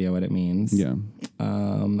no idea what it means. Yeah.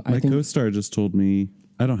 I My think co-star just told me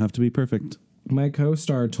I don't have to be perfect. my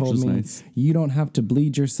co-star told Which is me nice. you don't have to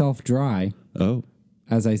bleed yourself dry. Oh,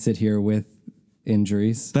 As I sit here with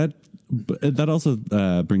injuries. that also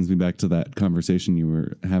brings me back to that conversation you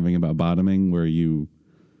were having about bottoming, where you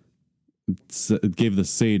gave the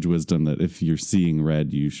sage wisdom that if you're seeing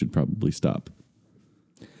red, you should probably stop.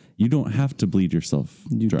 You don't have to bleed yourself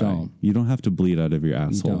You dry. don't. You don't have to bleed out of your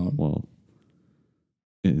asshole don't. while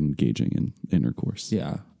engaging in intercourse.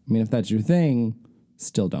 Yeah. I mean, if that's your thing,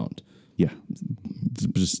 still don't. Yeah.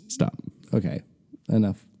 Just stop. Okay.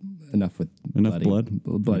 Enough with Enough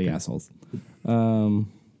bloody assholes.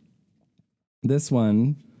 This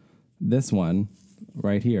one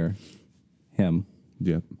right here, him,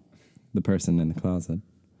 Yep. the person in the closet,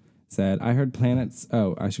 said, I heard planets.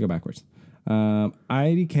 Oh, I should go backwards.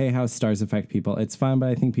 IDK, how stars affect people. It's fun, but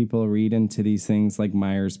I think people read into these things like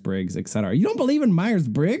Myers-Briggs, etc. You don't believe in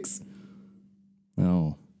Myers-Briggs?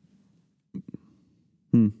 No.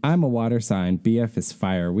 I'm a water sign. BF is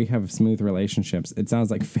fire. We have smooth relationships. It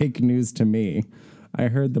sounds like fake news to me. I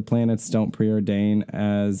heard the planets don't preordain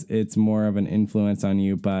as it's more of an influence on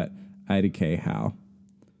you, but IDK how?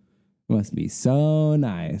 Must be so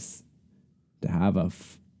nice to have a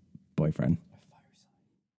boyfriend.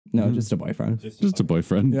 No, just a boyfriend. Just a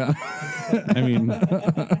boyfriend. Yeah. I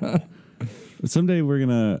mean, someday we're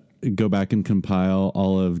gonna go back and compile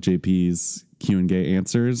all of JP's Q and Gay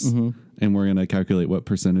answers, and we're gonna calculate what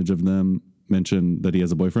percentage of them mention that he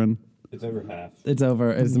has a boyfriend. It's over half. It's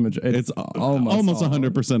over. It's Almost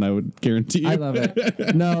 100%. I would guarantee. I love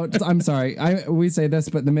it. No, I'm sorry. We say this,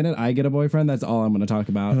 but the minute I get a boyfriend, that's all I'm going to talk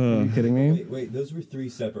about. Are you kidding me? Wait, those were 3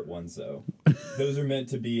 separate ones though. Those are meant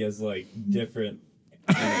to be as like different.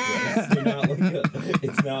 They're not like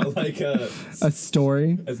it's not like A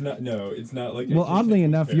story. It's not. No, it's not like. Well, oddly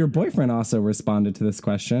enough, your boyfriend also responded to this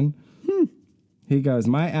question. He goes,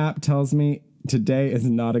 "My app tells me today is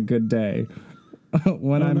not a good day."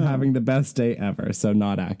 When I'm having the best day ever, so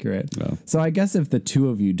not accurate. No. So I guess if the two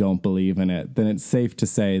of you don't believe in it, then it's safe to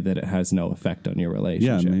say that it has no effect on your Yeah,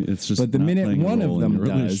 relationship. I mean, it's just. But the not minute playing a one of role in them your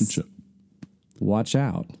does, relationship. watch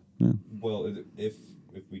out. Well, if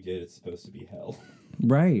we did, it's supposed to be hell.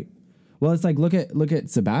 Right. Well, it's like look at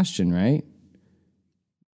Sebastian, right?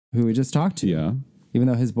 Who we just talked to. Yeah. Even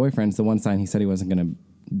though his boyfriend's the one sign he said he wasn't going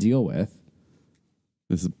to deal with.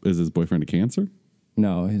 Is his boyfriend a Cancer?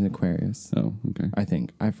 No, he's an Aquarius. Oh, okay. I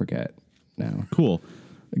think. I forget now. Cool.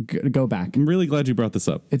 Go back. I'm really glad you brought this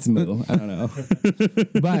up. It's Moo. I don't know.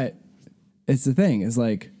 But it's the thing. It's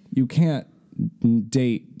like you can't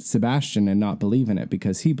date Sebastian and not believe in it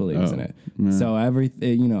because he believes in it. So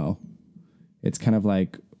everything, it's kind of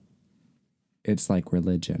like, it's like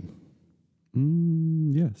religion.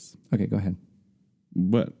 Yes. Okay, go ahead.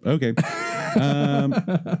 What? Okay.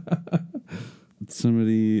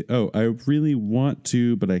 Somebody. Oh, I really want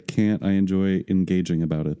to, but I can't. I enjoy engaging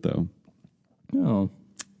about it though. Oh,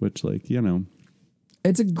 Which,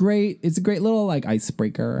 it's a great little like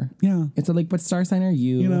icebreaker. yeah. It's like, what star sign are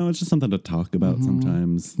you? It's just something to talk about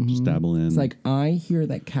sometimes. Just dabble in. It's like, I hear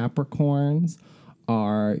that Capricorns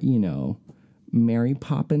are, Mary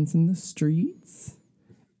Poppins in the streets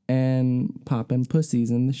and popping pussies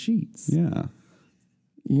in the sheets. yeah.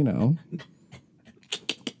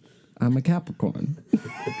 I'm a Capricorn.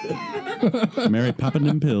 Mary popping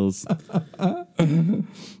them pills.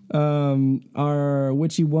 Our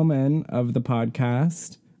witchy woman of the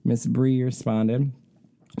podcast, Miss Bree, responded.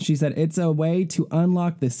 She said, "It's a way to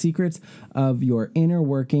unlock the secrets of your inner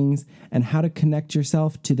workings and how to connect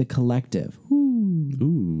yourself to the collective."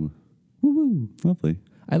 Ooh. Woo-woo. Lovely.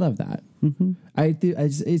 I love that.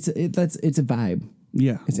 It's a vibe.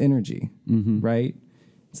 Yeah. It's energy, right?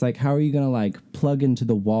 It's like, how are you going to plug into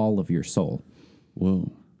the wall of your soul?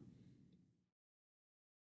 Whoa.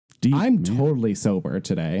 Deep, I'm man. totally sober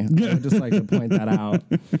today. I would just like to point that out.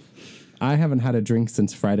 I haven't had a drink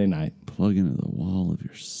since Friday night. Plug into the wall of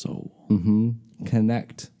your soul.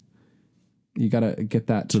 Connect. You got to get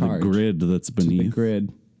that To charge. the grid that's To the beneath.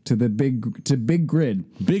 grid. To big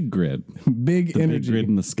grid. Big grid. Big The energy. big grid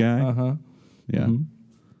in the sky. Uh-huh. Yeah.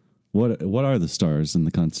 What are the stars in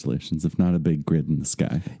the constellations if not a big grid in the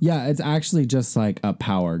sky? Yeah, it's actually just like a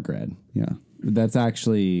power grid. Yeah. That's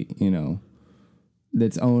actually,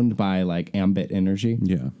 that's owned by like Ambit Energy.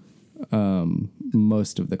 Yeah.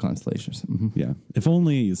 Most of the constellations. Mhm. Yeah. If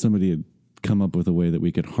only somebody had come up with a way that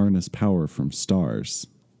we could harness power from stars.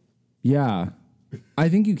 Yeah. I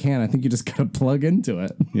think you can. I think you just got to plug into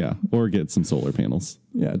it. Yeah. Or get some solar panels.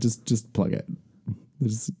 Yeah, just plug it.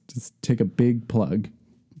 Just take a big plug.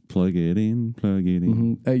 Plug it in, plug it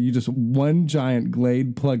in. You just one giant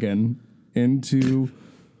Glade plug-in into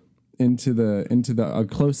the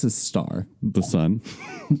closest star. The sun.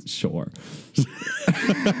 Sure.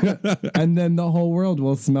 And then the whole world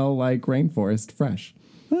will smell like rainforest fresh.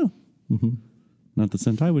 Not the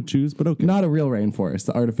scent I would choose, but okay. Not a real rainforest,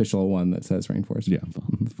 the artificial one that says rainforest. Yeah,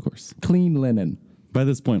 well, of course. Clean linen. By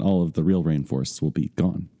this point, all of the real rainforests will be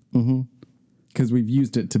gone. Because we've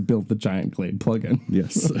used it to build the giant Glade plug-in.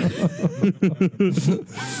 Yes.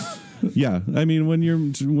 Yeah, I mean when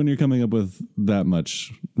you're coming up with that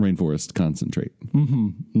much rainforest concentrate,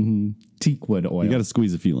 Teak wood oil. you got to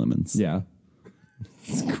squeeze a few lemons. Yeah.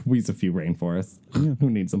 Squeeze a few rainforests. Who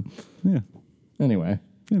needs them? Yeah. Anyway.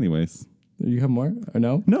 Anyways, You have more? Or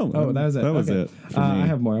no? No, Oh, that was it. that was Okay. it for me. I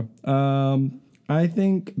have more. I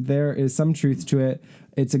think there is some truth to it.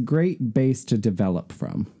 It's a great base to develop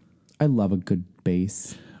from. I love a good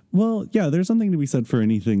base. well, yeah, there's something to be said for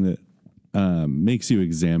anything that makes you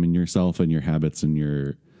examine yourself and your habits and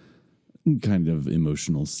your kind of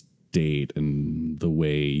emotional state and the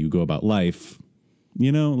way you go about life.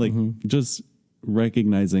 Just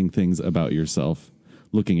recognizing things about yourself,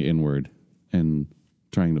 looking inward and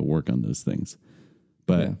trying to work on those things.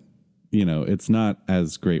 But, you know, it's not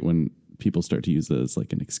as great when people start to use it as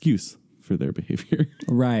like an excuse for their behavior.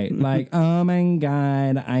 Right. Like, oh my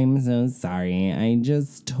God, I'm so sorry. I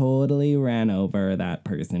just totally ran over that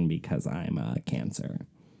person because I'm a Cancer.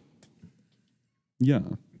 Yeah.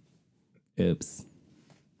 Oops.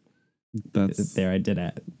 That's There, I did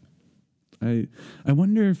it. I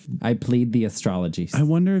wonder if I plead the astrology. I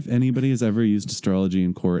wonder if anybody has ever used astrology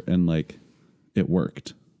in court and like it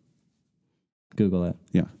worked. Google it.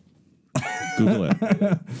 Yeah. Google it.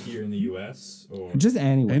 Here in the U.S. or Just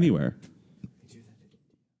anywhere. Anywhere.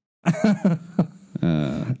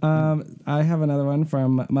 I have another one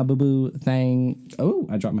from my boo boo thing. Oh,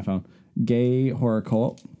 I dropped my phone. Gay horror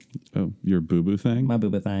cult. Oh, your boo boo thing? My boo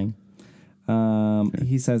boo thing.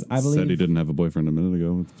 He says, I believe Said he didn't have a boyfriend a minute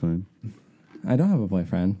ago. It's fine. I don't have a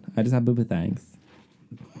boyfriend. I just have boo boo things.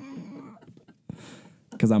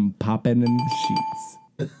 Because I'm popping in the sheets.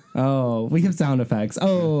 Oh, we have sound effects.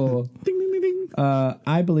 Oh. Ding, ding, ding, ding.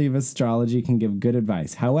 I believe astrology can give good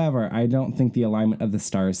advice. However, I don't think the alignment of the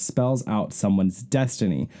stars spells out someone's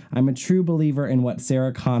destiny. I'm a true believer in what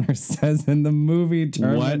Sarah Connor says in the movie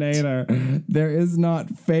Terminator. There is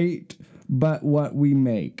not fate, but what we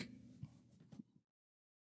make.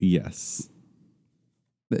 Yes.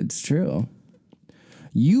 It's true.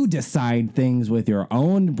 You decide things with your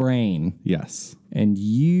own brain. Yes. And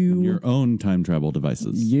Your own time travel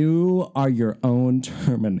devices. you are your own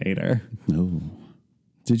Terminator. No.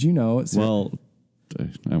 Did you know? Well,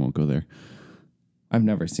 I won't go there. I've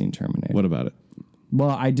never seen Terminator. What about it? Well,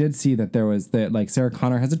 I did see that there was that like Sarah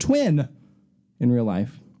Connor has a twin in real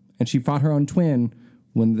life, and she fought her own twin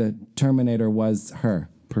when the Terminator was her.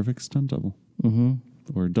 Perfect stunt double. Mm-hmm.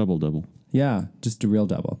 Or double. Yeah, just a real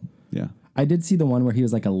double. Yeah. I did see the one where he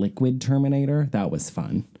was like a liquid Terminator. That was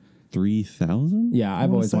fun. 3,000? Yeah,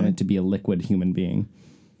 I've always wanted to be a liquid human being.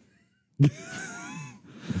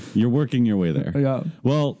 You're working your way there. Yeah.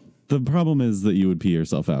 Well, the problem is that you would pee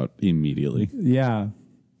yourself out immediately. Yeah.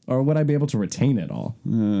 Or would I be able to retain it all?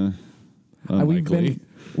 Unlikely.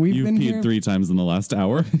 We've You've been peed here 3 times in the last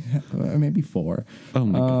hour. maybe 4. Oh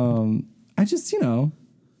my God. I just,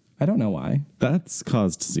 I don't know why. That's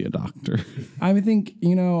cause to see a doctor. I would think,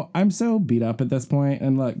 I'm so beat up at this point,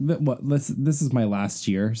 and look, this is my last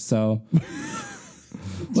year, so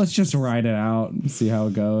let's just ride it out and see how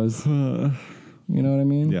it goes. You know what I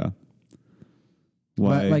mean? Yeah.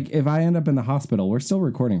 Why? But like, if I end up in the hospital, we're still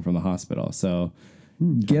recording from the hospital, so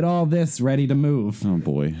get all this ready to move. Oh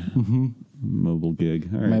boy. Mm-hmm. Mobile gig.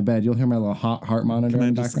 All right. My bed. You'll hear my little heart monitor. Can I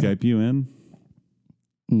in the just background. Skype you in?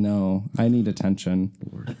 No, I need attention.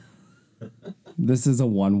 This is a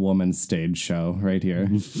one-woman stage show right here.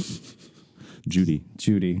 Judy.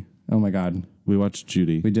 Oh my God. We watched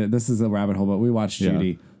Judy. We did. This is a rabbit hole, but we watched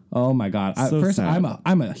Judy. Oh my God. So First, sad.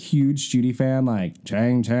 I'm a huge Judy fan. Like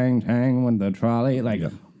chang chang chang when the trolley, like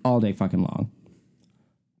all day fucking long.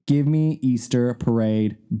 Give me Easter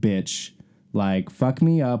parade, bitch. Like fuck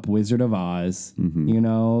me up, Wizard of Oz.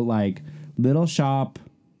 Like Little Shop.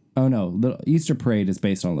 Oh no, Easter parade is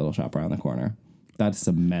based on Little Shop Around the Corner. That's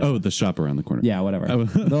a meta. Oh, the shop around the corner. Yeah, whatever. I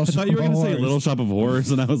thought you were going to say Little Shop of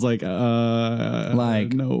Horrors, and I was like,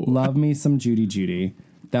 no. Love me some Judy.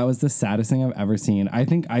 That was the saddest thing I've ever seen. I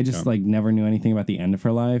think I just never knew anything about the end of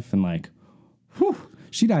her life, and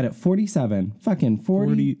she died at 47. Fucking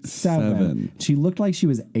 47. She looked like she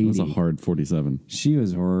was 80. It was a hard 47. She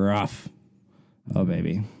was rough. Oh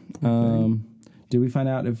baby. Did we find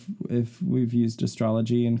out if we've used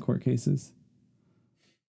astrology in court cases?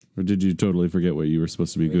 Or did you totally forget what you were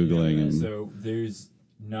supposed to be Googling? Yeah, And so there's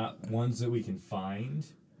not ones that we can find,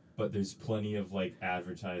 but there's plenty of like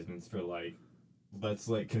advertisements for like, let's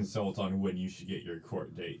like consult on when you should get your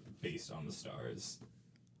court date based on the stars.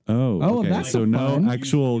 Oh, well, okay. that's So no fun.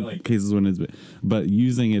 actual Like- cases when it's, but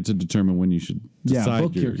using it to determine when you should decide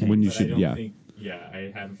book your case. when you But I should, don't think,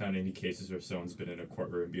 I haven't found any cases where someone's been in a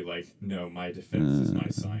courtroom and be like, no, my defense is my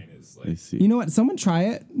sign is I like. see. You know what? Someone try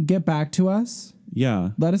it. Get back to us. Yeah,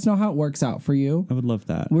 Let us know how it works out for you. I would love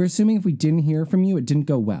that. We're assuming if we didn't hear from you, it didn't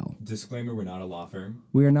go well. Disclaimer: we're not a law firm.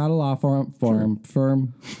 We are not a law firm.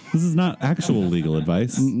 This is not actual legal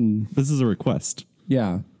advice. This is a request.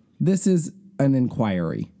 Yeah. This is an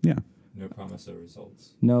inquiry. Yeah. No promise of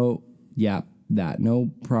results. No,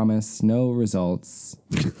 no promise, no results,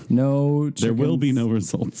 no chickens. There will be no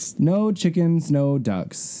results No chickens, no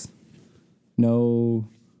ducks, no.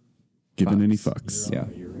 given any fucks. Yeah.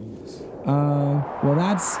 Well,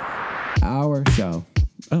 that's our show.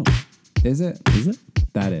 Oh, Is it? is it?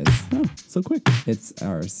 That is. Oh, so quick. It's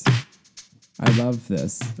ours. I love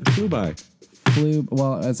this. It flew by.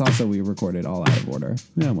 Well, it's also we recorded all out of order.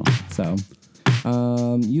 Yeah, well. So,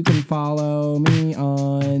 You can follow me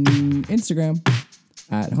on Instagram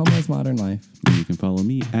at Homo's Modern Life. And you can follow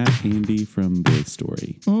me at Andy from Boy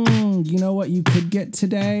Story. You know what you could get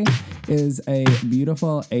today is a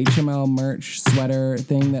beautiful HML merch sweater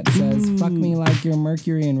thing that says "Fuck me like you're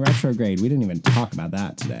Mercury in retrograde." We didn't even talk about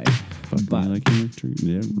that today. Fuck me like you're Mercury.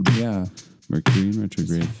 Yeah. Mercury in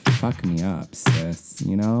retrograde. Fuck me up, sis.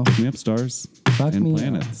 You know? Fuck me up, stars. Fuck and me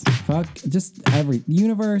planets. up. Fuck just every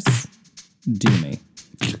universe. Do me.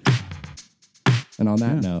 And on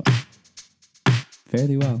that note, fare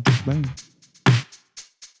thee well. Bye.